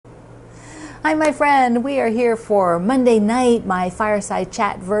Hi, my friend. We are here for Monday night, my fireside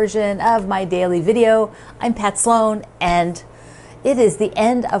chat version of my daily video. I'm Pat Sloan, and it is the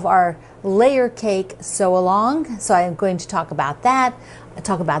end of our layer cake sew-along. So I am going to talk about that. I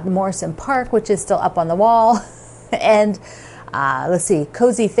talk about the Morrison Park, which is still up on the wall, and let's see,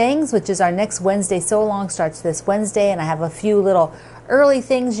 Cozy Things, which is our next Wednesday sew-along, starts this Wednesday, and I have a few little early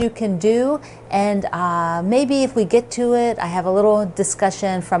things you can do, and maybe if we get to it, I have a little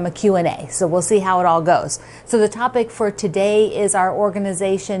discussion from a Q&A, so we'll see how it all goes. So the topic for today is our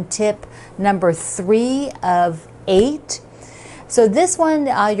organization tip number 3 of 8. So this one,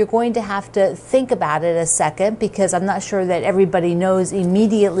 you're going to have to think about it a second, because I'm not sure that everybody knows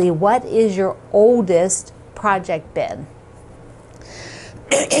immediately what is your oldest project bin.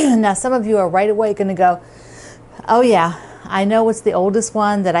 Now, some of you are right away going to go, oh yeah, I know what's the oldest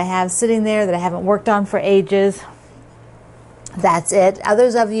one that I have sitting there that I haven't worked on for ages. That's it.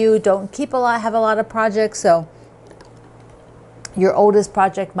 Others of you don't have a lot of projects, so your oldest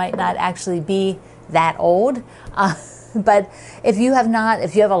project might not actually be that old. But if you have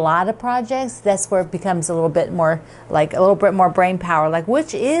a lot of projects, that's where it becomes a little bit more brain power. Like,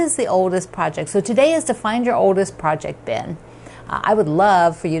 which is the oldest project? So today is to find your oldest project bin. I would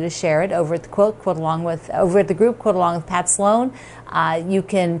love for you to share it over at the over at the group Quilt Along with Pat Sloan. You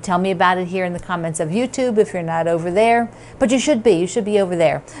can tell me about it here in the comments of YouTube if you're not over there, but you should be over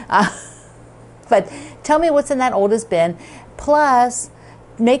there. But tell me what's in that oldest bin, plus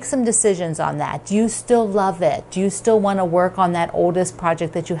make some decisions on that. Do you still love it? Do you still want to work on that oldest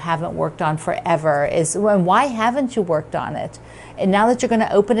project that you haven't worked on forever? And why haven't you worked on it? And now that you're going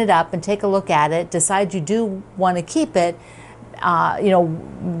to open it up and take a look at it, decide you do want to keep it,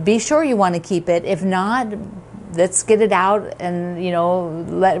 be sure you want to keep it. If not, let's get it out and,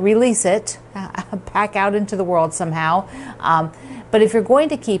 release it, pack out into the world somehow. But if you're going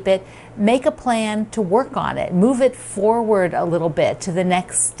to keep it, make a plan to work on it. Move it forward a little bit to the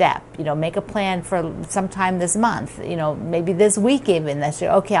next step. Make a plan for sometime this month, maybe this week even.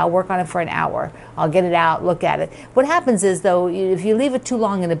 Okay, I'll work on it for an hour. I'll get it out, look at it. What happens is, though, if you leave it too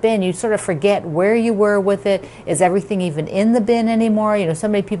long in a bin, you sort of forget where you were with it. Is everything even in the bin anymore? So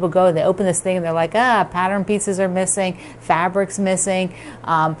many people go, they open this thing and they're like, pattern pieces are missing, fabric's missing.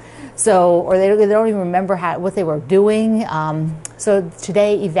 Or they don't even remember what they were doing. So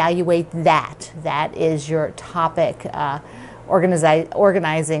today, evaluate that. That is your topic,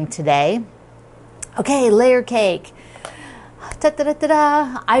 organizing today. Okay, layer cake.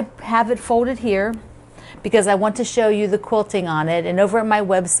 Ta-da-da-da-da. I have it folded here because I want to show you the quilting on it. And over at my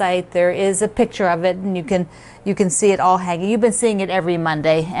website, there is a picture of it, and you can see it all hanging. You've been seeing it every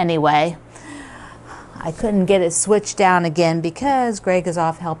Monday anyway. I couldn't get it switched down again because Greg is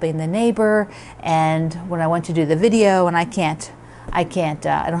off helping the neighbor, and when I went to do the video, and I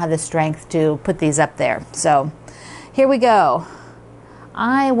don't have the strength to put these up there. So here we go.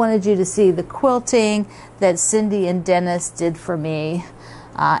 I wanted you to see the quilting that Cindy and Dennis did for me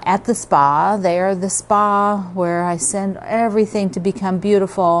at the spa. They're the spa where I send everything to become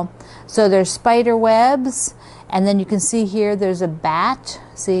beautiful. So there's spider webs, and then you can see here there's a bat.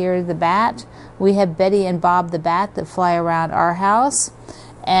 See here the bat. We have Betty and Bob the bat that fly around our house.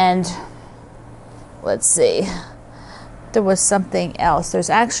 And let's see. There was something else. There's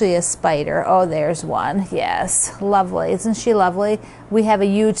actually a spider. Oh, there's one. Yes, lovely. Isn't she lovely? We have a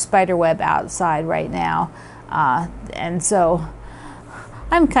huge spider web outside right now. And so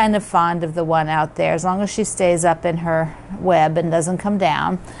I'm kind of fond of the one out there, as long as she stays up in her web and doesn't come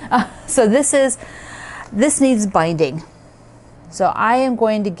down. So this needs binding. So I am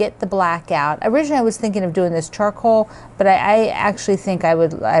going to get the black out. Originally I was thinking of doing this charcoal, but I actually think I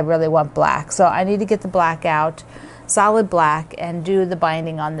really want black. So I need to get the black out, solid black, and do the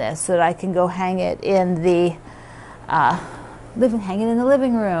binding on this so that I can go hang it in the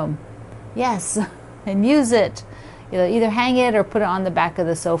living room. Yes, and use it. Either hang it or put it on the back of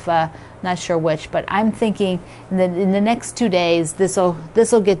the sofa. Not sure which, but I'm thinking in the next 2 days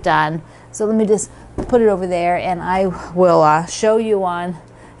this'll get done. So let me just put it over there, and I will show you on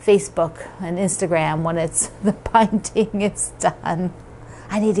Facebook and Instagram when the binding is done.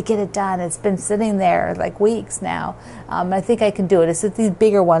 I need to get it done. It's been sitting there like weeks now. I think I can do it. It's that these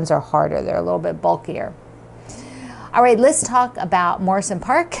bigger ones are harder. They're a little bit bulkier. All right, let's talk about Morrison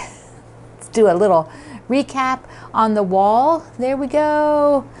Park. Let's do a little recap on the wall. There we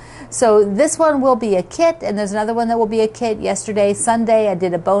go. So this one will be a kit, and there's another one that will be a kit. Yesterday, Sunday, I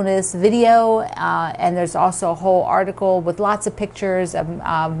did a bonus video, and there's also a whole article with lots of pictures of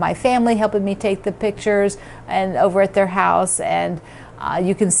my family helping me take the pictures and over at their house. And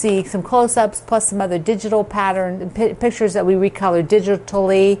you can see some close-ups plus some other digital pattern pictures that we recolored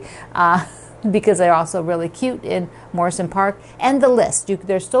digitally. because they're also really cute in Morrison Park. And the list,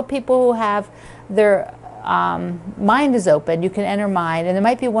 there's still people who have their mind is open. You can enter mine, and there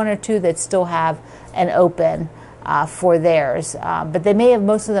might be one or two that still have an open for theirs, but they may have,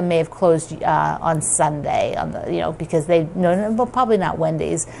 most of them may have closed on Sunday, on the, because they well, probably not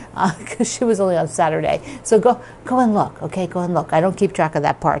Wendy's, because she was only on Saturday. So go and look, okay, go and look. I don't keep track of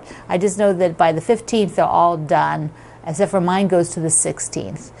that part. I just know that by the 15th they're all done, except for mine goes to the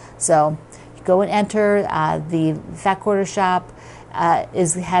 16th. So you go and enter. The Fat Quarter Shop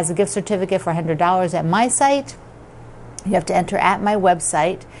has a gift certificate for $100 at my site. You have to enter at my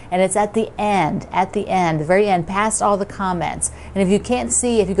website, and it's at the very end, past all the comments. And if you can't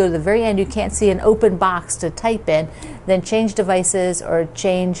see, if you go to the very end, you can't see an open box to type in, then change devices or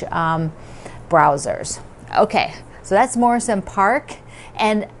change browsers. Okay, so that's Morrison Park.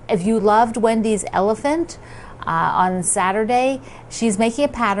 And if you loved Wendy's elephant, on Saturday, she's making a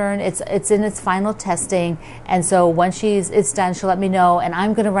pattern. It's in its final testing, and so when it's done, she'll let me know, and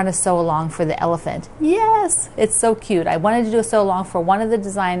I'm going to run a sew along for the elephant. Yes, it's so cute. I wanted to do a sew along for one of the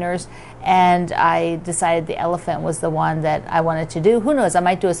designers, and I decided the elephant was the one that I wanted to do. Who knows? I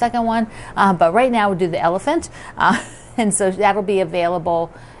might do a second one, but right now we'll do the elephant, and so that'll be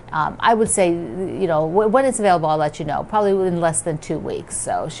available. I would say, when it's available, I'll let you know. Probably in less than 2 weeks.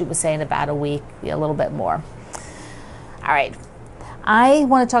 So she was saying about a week, a little bit more. All right. I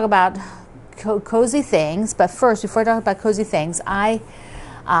want to talk about cozy things, but first, before I talk about cozy things, I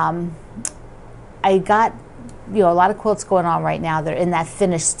got a lot of quilts going on right now. They're in that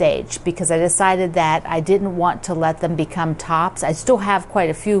finished stage because I decided that I didn't want to let them become tops. I still have quite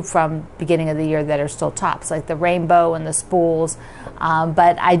a few from beginning of the year that are still tops, like the rainbow and the spools,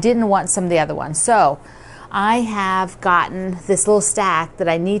 but I didn't want some of the other ones. So I have gotten this little stack that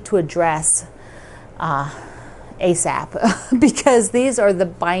I need to address ASAP because these are the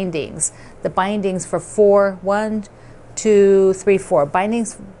bindings for 4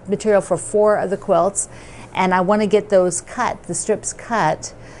 bindings material for 4 of the quilts, and I want to get those cut, the strips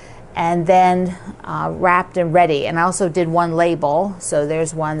cut, and then wrapped and ready. And I also did one label, so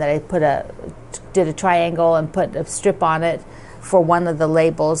there's one that I did a triangle and put a strip on it for one of the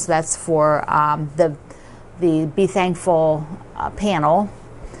labels. That's for the Be Thankful panel,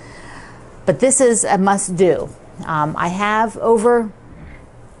 but this is a must do. I have over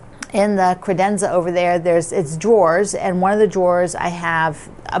in the credenza over there, it's drawers, and one of the drawers I have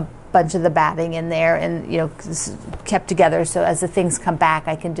a bunch of the batting in there, and kept together, so as the things come back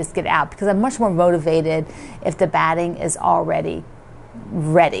I can just get out, because I'm much more motivated if the batting is already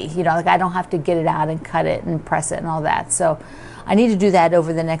ready, like I don't have to get it out and cut it and press it and all that. So I need to do that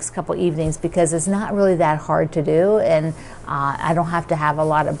over the next couple evenings because it's not really that hard to do, and I don't have to have a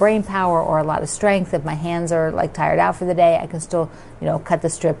lot of brain power or a lot of strength. If my hands are like tired out for the day, I can still cut the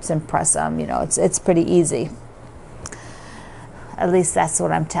strips and press them. It's pretty easy. At least that's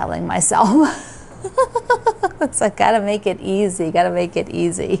what I'm telling myself. It's like, gotta make it easy, gotta make it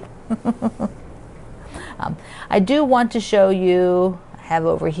easy. I do want to show you, I have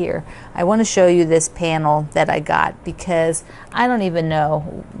over here, I want to show you this panel that I got because I don't even know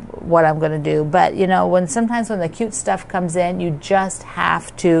what I'm going to do. But sometimes when the cute stuff comes in, you just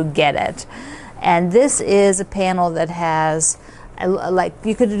have to get it. And this is a panel that has, like,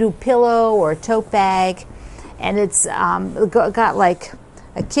 you could do pillow or a tote bag. And it's got like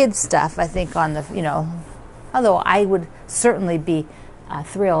a kid's stuff, I think, on the, although I would certainly be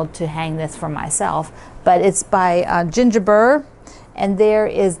thrilled to hang this for myself. But it's by Ginger Burr, and there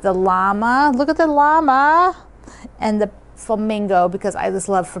is the llama. Look at the llama and the flamingo, because I just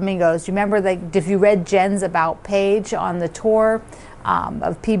love flamingos. You remember, like, if you read Jen's about page on the tour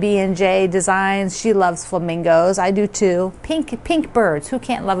of PB&J Designs, she loves flamingos. I do too. Pink birds. Who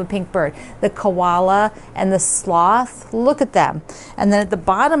can't love a pink bird? The koala and the sloth. Look at them. And then at the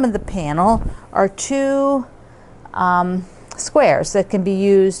bottom of the panel are 2 squares that can be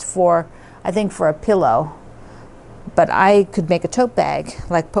used for, I think, for a pillow. But I could make a tote bag,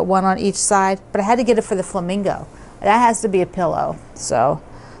 like put one on each side. But I had to get it for the flamingo. That has to be a pillow. So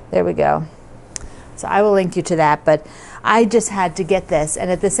there we go. So I will link you to that. But I just had to get this,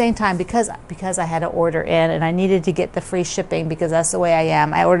 and at the same time, because I had to order in and I needed to get the free shipping because that's the way I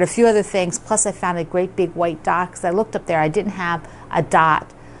am, I ordered a few other things, plus I found a great big white dot, because I looked up there, I didn't have a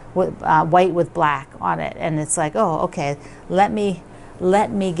dot with white with black on it, and it's like, oh, okay, let me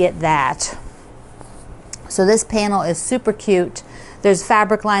get that. So this panel is super cute. There's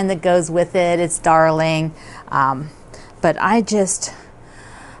fabric line that goes with it. It's darling, but I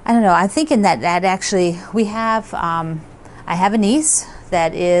don't know. I'm thinking that actually we have, I have a niece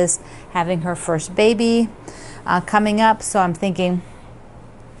that is having her first baby coming up. So I'm thinking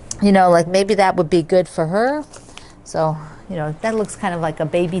you know, like maybe that would be good for her. So, you know, that looks kind of like a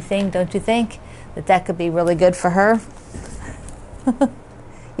baby thing, don't you think? That could be really good for her.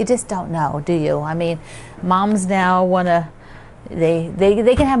 You just don't know, do you? I mean, moms now want to, they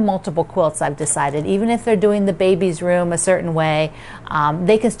can have multiple quilts, I've decided. Even if they're doing the baby's room a certain way,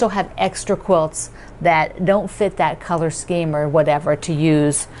 they can still have extra quilts that don't fit that color scheme or whatever to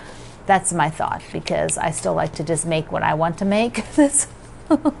use. That's my thought, because I still like to just make what I want to make.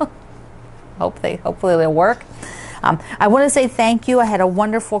 Hopefully they'll work. I want to say thank you. I had a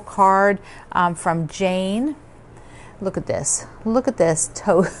wonderful card from Jane. Look at this. Look at this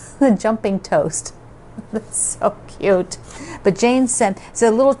toast, the jumping toast. That's so cute. But Jane sent, it's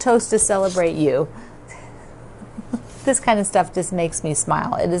a little toast to celebrate you. This kind of stuff just makes me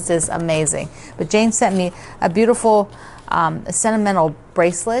smile. It is just amazing. But Jane sent me a beautiful sentimental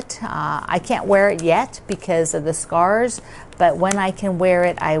bracelet. I can't wear it yet because of the scars, but when I can wear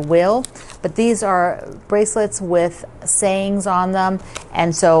it, I will. But these are bracelets with sayings on them,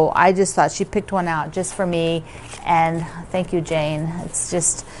 and so I just thought she picked one out just for me. And thank you, Jane. It's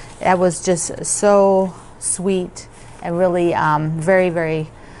just, that was just so sweet and really very, very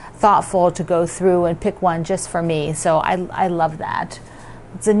thoughtful to go through and pick one just for me. So I love that.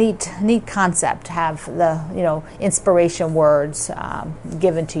 It's a neat concept to have the, you know, inspiration words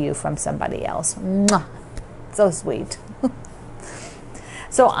given to you from somebody else. Mwah. So sweet.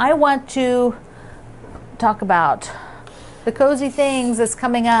 So I want to talk about the cozy things that's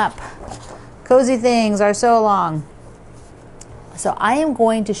coming up. Cozy things are so long. So I am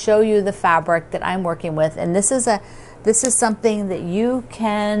going to show you the fabric that I'm working with, and this is something that you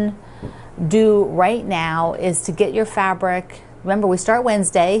can do right now, is to get your fabric. Remember, we start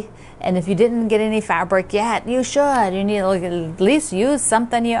Wednesday, and if you didn't get any fabric yet, you should. You need to at least use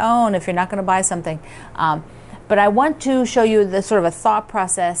something you own if you're not going to buy something. But I want to show you the sort of a thought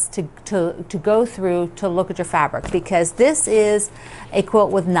process to go through to look at your fabric, because this is a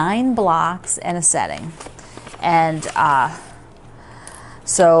quilt with 9 blocks and a setting. And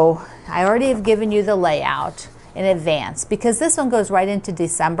so I already have given you the layout in advance, because this one goes right into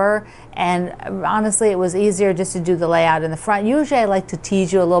December, and honestly it was easier just to do the layout in the front. Usually I like to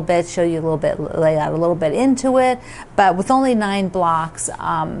tease you a little bit, show you a little bit, lay out a little bit into it, but with only 9 blocks,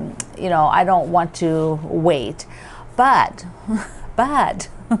 you know, I don't want to wait. But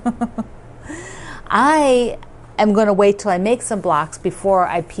I am going to wait till I make some blocks before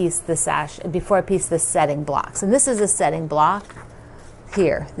I piece the setting blocks. And this is a setting block.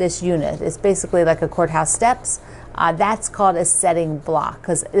 Here, this unit is basically like a courthouse steps. That's called a setting block,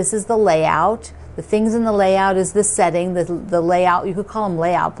 because this is the layout. The things in the layout is the setting, the layout. You could call them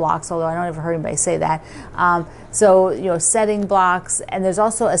layout blocks, although I don't ever heard anybody say that. So, you know, setting blocks, and there's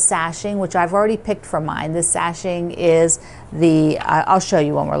also a sashing, which I've already picked for mine. This sashing is the, I'll show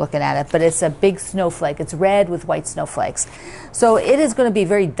you when we're looking at it, but it's a big snowflake. It's red with white snowflakes. So it is going to be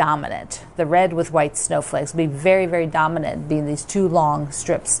very dominant. The red with white snowflakes will be very, very dominant, being these 2 long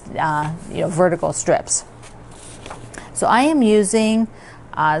strips, you know, vertical strips. So I am using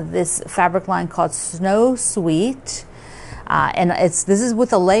this fabric line called Snow Sweet, and this is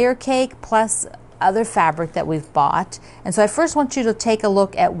with a layer cake plus other fabric that we've bought. And so I first want you to take a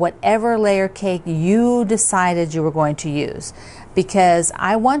look at whatever layer cake you decided you were going to use, because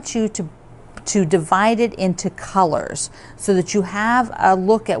I want you to divide it into colors so that you have a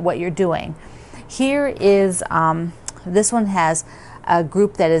look at what you're doing. Here is, this one has a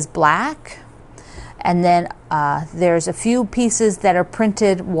group that is black, and then there's a few pieces that are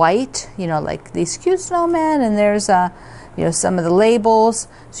printed white, you know, like these cute snowmen, and there's you know, some of the labels.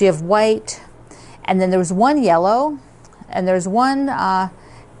 So you have white, and then there's one yellow, and there's one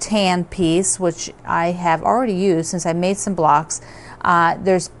tan piece, which I have already used since I made some blocks.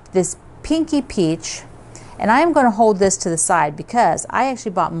 There's this pinky peach, and I'm going to hold this to the side because I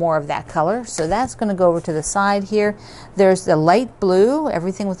actually bought more of that color, so that's going to go over to the side here. There's the light blue,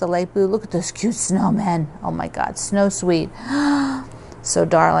 everything with the light blue. Look at those cute snowmen. Oh my God, Snow Sweet. So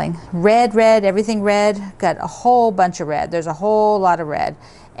darling. Red, everything red. Got a whole bunch of red. There's a whole lot of red.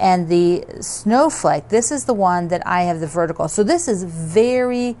 And the snowflake, this is the one that I have the vertical. So this is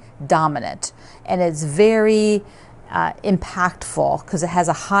very dominant, and it's very impactful because it has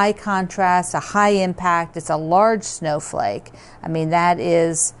a high contrast, a high impact. It's a large snowflake. I mean, that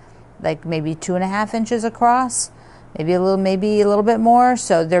is like maybe 2.5 inches across, maybe a little bit more.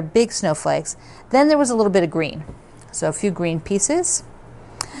 So they're big snowflakes. Then there was a little bit of green, so a few green pieces.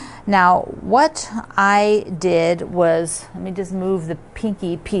 Now what I did was, let me just move the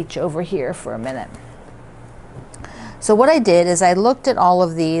pinky peach over here for a minute. So what I did is I looked at all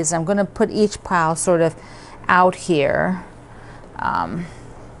of these. I'm going to put each pile sort of out here.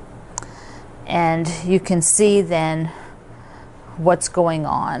 And you can see then what's going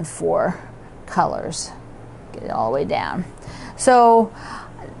on for colors. Get it all the way down. So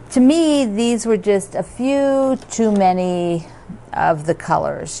to me, these were just a few too many of the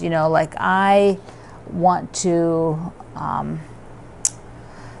colors. You know, like I want to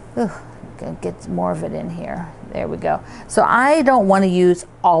get more of it in here. There we go. So I don't want to use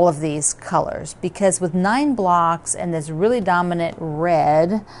all of these colors because with 9 blocks and this really dominant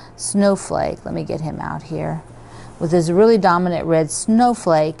red snowflake, let me get him out here. With this really dominant red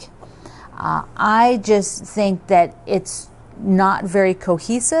snowflake, I just think that it's not very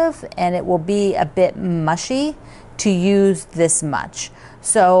cohesive and it will be a bit mushy to use this much.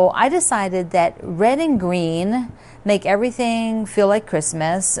 So I decided that red and green make everything feel like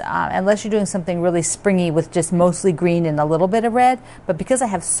Christmas, unless you're doing something really springy with just mostly green and a little bit of red. But because I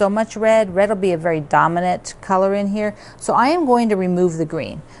have so much red, red will be a very dominant color in here. So I am going to remove the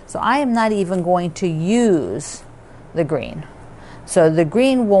green. So I am not even going to use the green. So the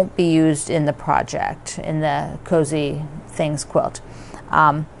green won't be used in the project, in the Cozy Things quilt.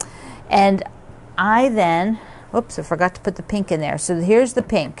 And I then, oops, I forgot to put the pink in there. So here's the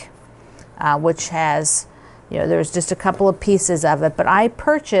pink, which has, you know, there's just a couple of pieces of it, but I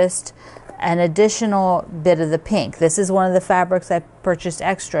purchased an additional bit of the pink. This is one of the fabrics I purchased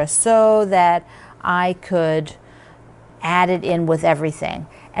extra so that I could add it in with everything.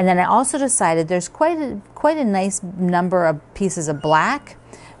 And then I also decided there's quite a nice number of pieces of black.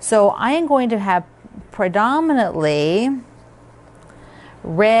 So I am going to have predominantly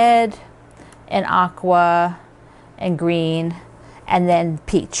red and aqua and green and then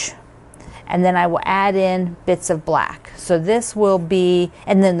peach. And then I will add in bits of black. So this will be,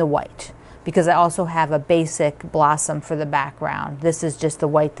 and then the white, because I also have a basic blossom for the background. This is just the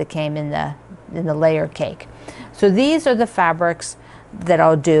white that came in the layer cake. So these are the fabrics that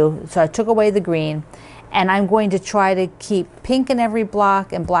I'll do. So I took away the green, and I'm going to try to keep pink in every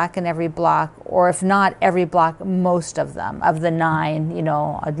block and black in every block, or if not every block, most of them. Of the 9, you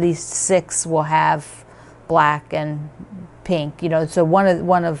know, at least 6 will have black and pink, you know, so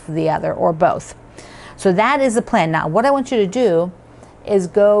one of the other or both. So that is the plan. Now what I want you to do is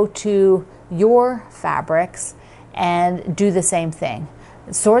go to your fabrics and do the same thing.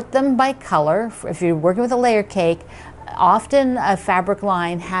 Sort them by color. If you're working with a layer cake, often a fabric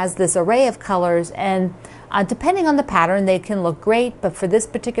line has this array of colors, and depending on the pattern they can look great, but for this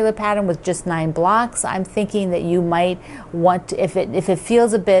particular pattern with just 9 blocks, I'm thinking that you might want to, if it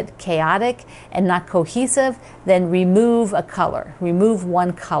feels a bit chaotic and not cohesive, then remove a color, remove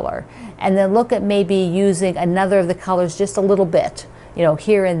one color, and then look at maybe using another of the colors just a little bit, you know,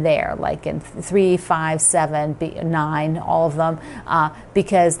 here and there, like in 3, 5, 7, 9, all of them,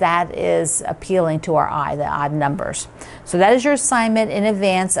 because that is appealing to our eye, the odd numbers. So that is your assignment in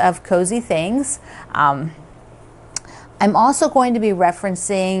advance of Cozy Things. I'm also going to be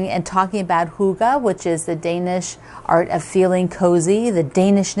referencing and talking about Hygge, which is the Danish art of feeling cozy, the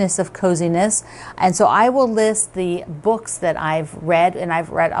Danishness of coziness. And so I will list the books that I've read, and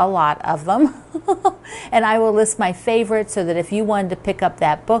I've read a lot of them. And I will list my favorites so that if you wanted to pick up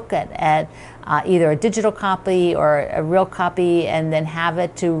that book at either a digital copy or a real copy and then have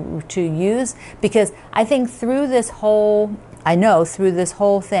it to use, because I think through this whole, through this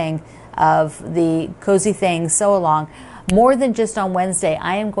whole thing of the Cozy Things so along, more than just on Wednesday,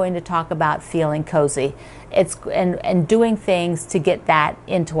 I am going to talk about feeling cozy. And doing things to get that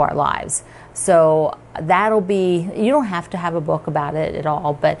into our lives. So that'll be, you don't have to have a book about it at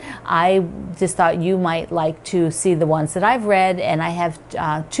all, but I just thought you might like to see the ones that I've read, and I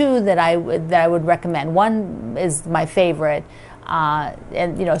have 2 that I would recommend. One is my favorite,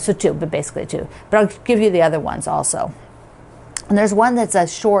 and you know, so 2, but basically 2. But I'll give you the other ones also. And there's one that's a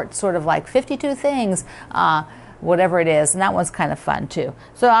short, sort of like 52 things, whatever it is, and that one's kind of fun too.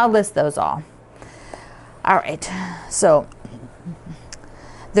 So I'll list those all. All right, so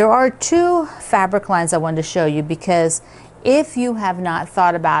there are 2 fabric lines I wanted to show you, because if you have not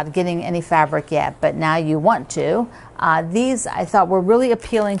thought about getting any fabric yet, but now you want to, these I thought were really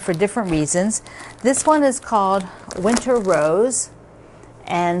appealing for different reasons. This one is called Winter Rose,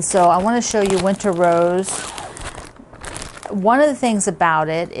 and so I want to show you Winter Rose. One of the things about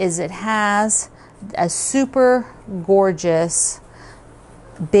it is it has a super gorgeous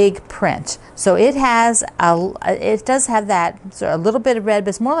big print. So it has it does have that, so a little bit of red, but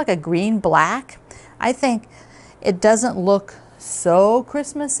it's more like a green black. I think it doesn't look so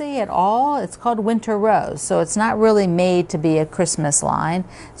Christmassy at all. It's called Winter Rose, so it's not really made to be a Christmas line.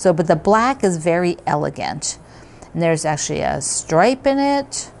 So, but the black is very elegant, and there's actually a stripe in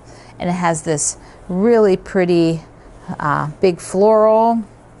it, and it has this really pretty big floral.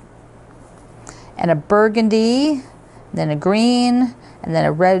 and a burgundy, then a green, and then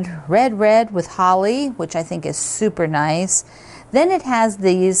a red with holly, which I think is super nice. Then it has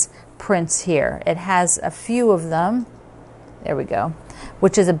these prints here. It has a few of them. There we go.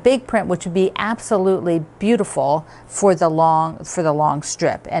 Which is a big print, which would be absolutely beautiful for the long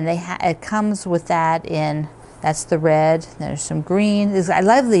strip. And it comes with that in, that's the red. There's some green. I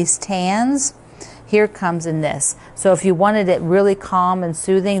love these tans. Here comes in this. So if you wanted it really calm and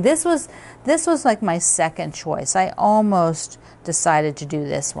soothing, this was like my second choice. I almost decided to do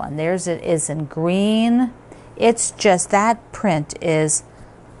this one. There's it is in green. It's just, that print is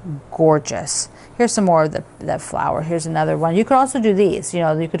gorgeous. Here's some more of that flower. Here's another one. You could also do these. You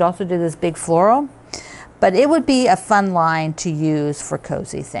know, you could also do this big floral. But it would be a fun line to use for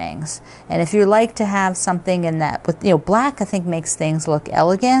cozy things. And if you like to have something in that, with, you know, black I think makes things look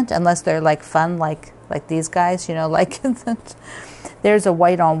elegant, unless they're like fun, like these guys, you know, like there's a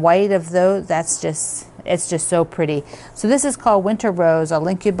white on white of those. That's just, it's just so pretty. So this is called Winter Rose. I'll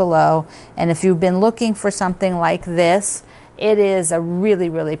link you below. And if you've been looking for something like this, it is a really,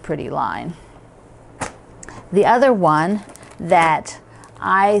 really pretty line. The other one that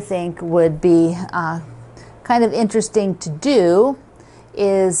I think would be kind of interesting to do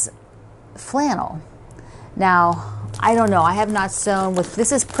is flannel. Now, I don't know, I have not sewn with,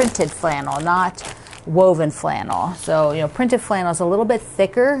 this is printed flannel, not woven flannel. So, you know, printed flannel is a little bit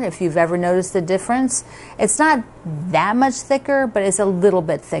thicker, if you've ever noticed the difference. It's not that much thicker, but it's a little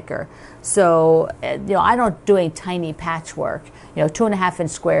bit thicker. So, you know, I don't doing tiny patchwork. You know, 2.5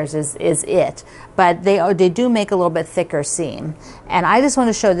 inch squares is it. But they do make a little bit thicker seam. And I just want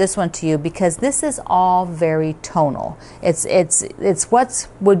to show this one to you because this is all very tonal. It's what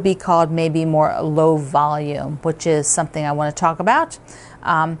would be called maybe more low volume, which is something I want to talk about.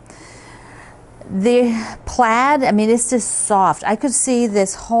 The plaid, I mean, it's just soft. I could see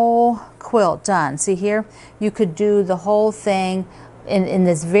this whole quilt done. See here? You could do the whole thing in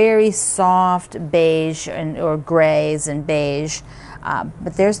this very soft beige or grays and beige.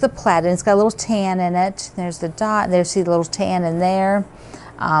 But there's the plaid, and it's got a little tan in it. There's the dot. There's the little tan in there.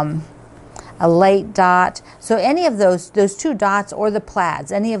 A light dot. So any of those two dots or the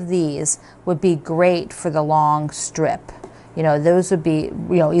plaids, any of these would be great for the long strip. You know, those would be,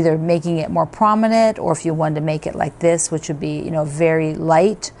 you know, either making it more prominent, or if you wanted to make it like this, which would be, you know, very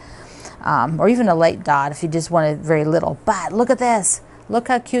light, or even a light dot if you just wanted very little. But look at this. Look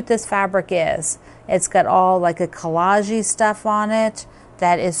how cute this fabric is. It's got all like a collage-y stuff on it.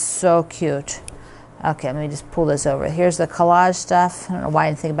 That is so cute. Okay, let me just pull this over. Here's the collage stuff. I don't know why I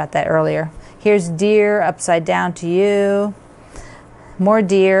didn't think about that earlier. Here's deer upside down to you. More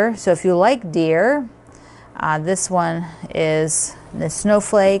deer. So if you like deer, this one is the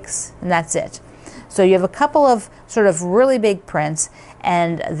snowflakes, and that's it. So you have a couple of sort of really big prints,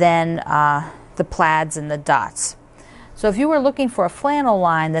 and then the plaids and the dots. So if you were looking for a flannel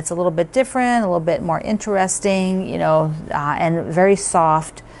line that's a little bit different, a little bit more interesting, you know, and very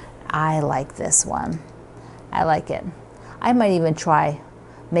soft, I like this one. I like it. I might even try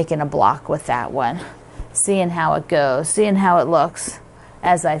making a block with that one, seeing how it goes, seeing how it looks,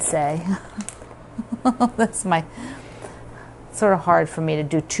 as I say. That's my, sort of hard for me to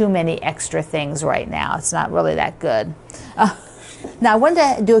do too many extra things right now. It's not really that good. Now I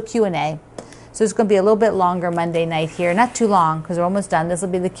wanted to do a Q&A. So it's going to be a little bit longer Monday night here. Not too long because we're almost done. This will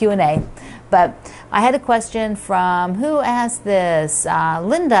be the Q&A. But I had a question from, who asked this?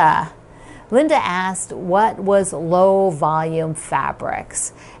 Linda. Linda asked what was low volume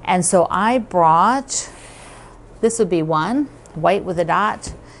fabrics. And so I brought, this would be one, white with a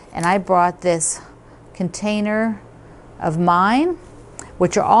dot. And I brought this container of mine,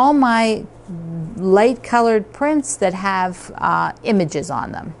 which are all my light colored prints that have images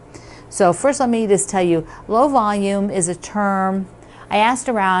on them. So first let me just tell you, low volume is a term. I asked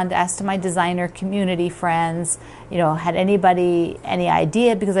around, asked my designer community friends, you know, had anybody any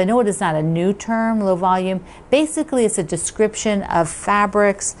idea, because I know it is not a new term, low volume. Basically it's a description of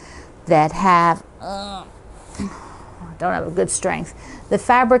fabrics that have, don't have a good strength. The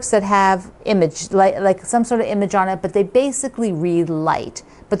fabrics that have image, like some sort of image on it, but they basically read light,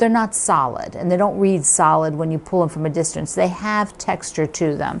 but they're not solid, and they don't read solid when you pull them from a distance. They have texture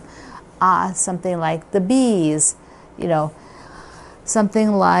to them. Something like the bees, you know,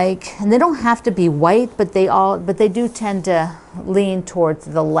 something like, and they don't have to be white, but they do tend to lean towards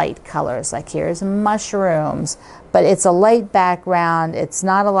the light colors. Like here's mushrooms, but it's a light background. It's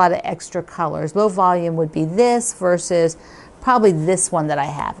not a lot of extra colors. Low volume would be this versus probably this one that I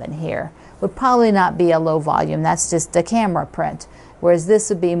have in here. Would probably not be a low volume. That's just a camera print. Whereas this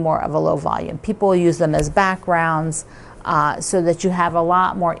would be more of a low volume. People use them as backgrounds. so that you have a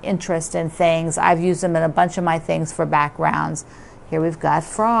lot more interest in things. I've used them in a bunch of my things for backgrounds. Here we've got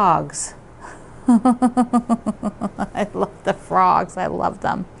frogs. I love the frogs. I love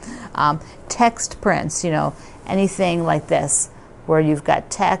them. Text prints, you know, anything like this where you've got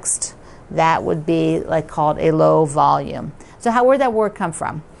text, that would be like called a low volume. So where'd that word come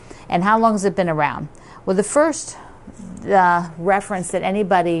from? And how long has it been around? Well, the first reference that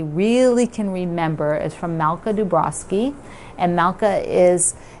anybody really can remember is from Malka Dubrovsky. And Malka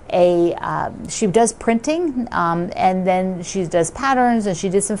is she does printing, and then she does patterns, and she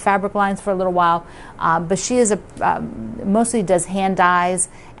did some fabric lines for a little while, but she is mostly does hand dyes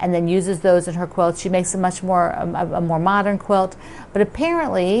and then uses those in her quilts. She makes a much more a more modern quilt, but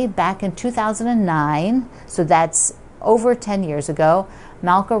apparently back in 2009, so that's over 10 years ago,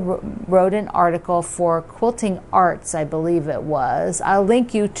 Malka wrote an article for Quilting Arts, I believe it was. I'll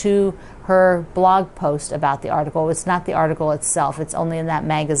link you to her blog post about the article. It's not the article itself, it's only in that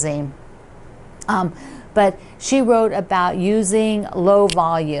magazine. But she wrote about using low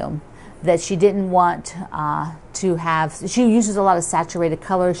volume, that she didn't want to have. She uses a lot of saturated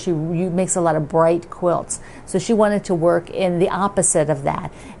colors. She makes a lot of bright quilts. So she wanted to work in the opposite of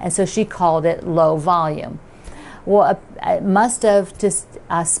that. And so she called it low volume. Well, it must have just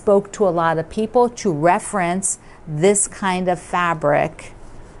spoke to a lot of people to reference this kind of fabric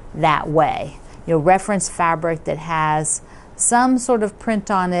that way. You know, reference fabric that has some sort of print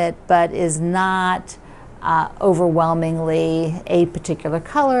on it, but is not overwhelmingly a particular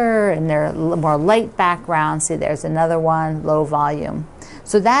color, and they're more light background. See, there's another one, low volume.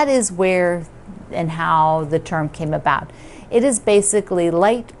 So that is where and how the term came about. It is basically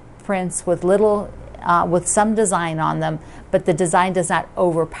light prints with little with some design on them, but the design does not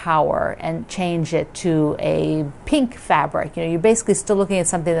overpower and change it to a pink fabric. You know, you're basically still looking at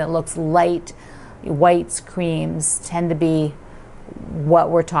something that looks light. Whites, creams tend to be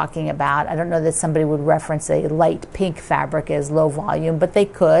what we're talking about. I don't know that somebody would reference a light pink fabric as low volume, but they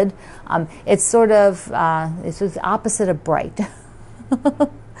could. It's sort of it's the opposite of bright.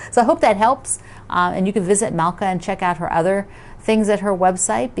 So I hope that helps. And you can visit Malka and check out her other things at her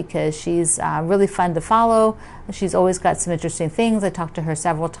website, because she's really fun to follow. She's always got some interesting things. I talked to her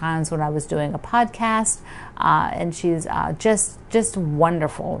several times when I was doing a podcast, and she's just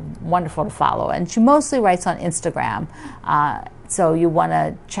wonderful, wonderful to follow. And she mostly writes on Instagram, so you want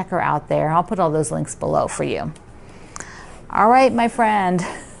to check her out there. I'll put all those links below for you. All right, my friend.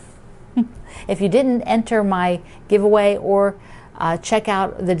 If you didn't enter my giveaway or check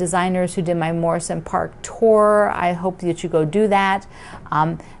out the designers who did my Morrison Park tour, I hope that you go do that.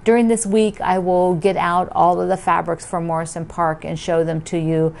 During this week, I will get out all of the fabrics from Morrison Park and show them to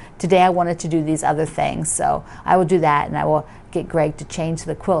you. Today I wanted to do these other things, so I will do that, and I will get Greg to change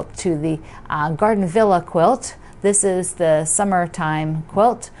the quilt to the Garden Villa quilt. This is the summertime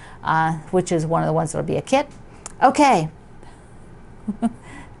quilt, which is one of the ones that will be a kit. Okay.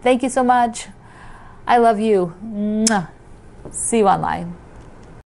 Thank you so much. I love you. Mwah. See you online.